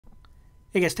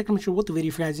Hey guys, Technology with the video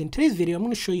for you guys. In today's video, I'm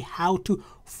going to show you how to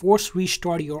force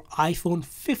restart your iPhone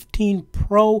 15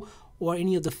 Pro or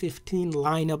any of the 15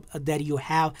 lineup that you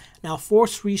have. Now,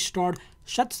 force restart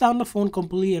shuts down the phone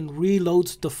completely and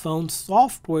reloads the phone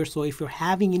software. So if you're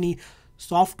having any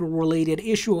software related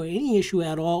issue or any issue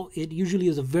at all, it usually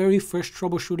is the very first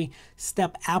troubleshooting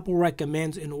step Apple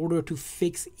recommends in order to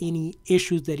fix any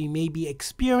issues that you may be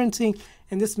experiencing.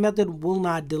 And this method will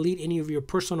not delete any of your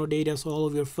personal data, so all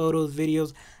of your photos,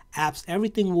 videos, apps,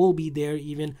 everything will be there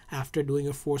even after doing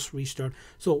a force restart.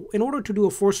 So in order to do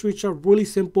a force restart, really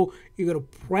simple, you're going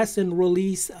to press and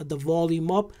release the volume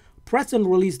up, press and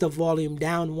release the volume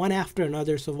down, one after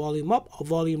another. So volume up or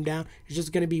volume down. It's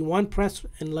just going to be one press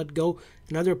and let go,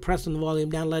 another press and volume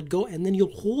down, let go. And then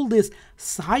you'll hold this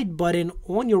side button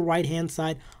on your right hand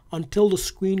side until the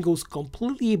screen goes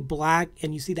completely black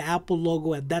and you see the Apple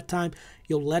logo. At that time,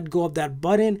 you'll let go of that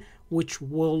button, which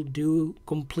will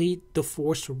complete the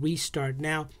force restart.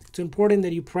 Now, it's important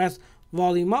that you press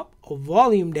volume up or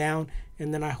volume down,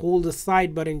 and then I hold the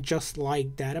side button just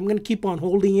like that. I'm going to keep on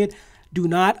holding it. Do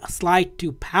not slide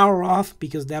to power off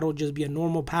because that'll just be a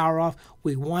normal power off.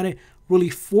 We want to really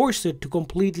force it to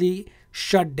completely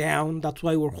shut down. That's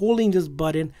why we're holding this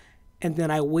button, and then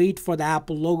I wait for the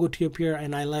Apple logo to appear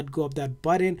and I let go of that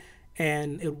button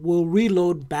and it will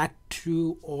reload back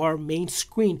to our main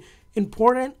screen.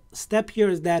 Important step here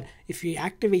is that if you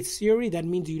activate Siri, that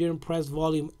means you didn't press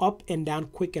volume up and down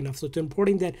quick enough. So it's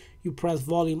important that you press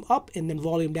volume up and then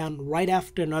volume down right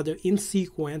after another in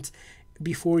sequence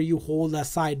before you hold that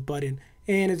side button.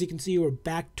 And as you can see, we're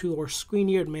back to our screen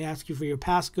here. It may ask you for your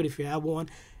passcode if you have one.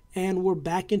 And we're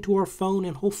back into our phone,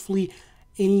 and hopefully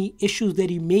any issues that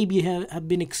you maybe have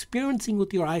been experiencing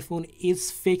with your iPhone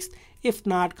is fixed. If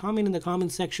not, comment in the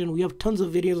comment section. We have tons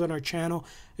of videos on our channel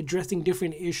addressing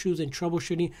different issues and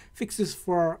troubleshooting fixes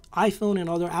for iPhone and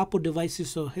other Apple devices.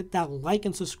 So hit that like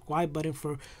and subscribe button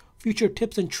for future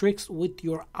tips and tricks with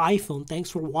your iPhone.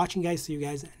 Thanks for watching, guys. See you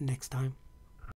guys next time.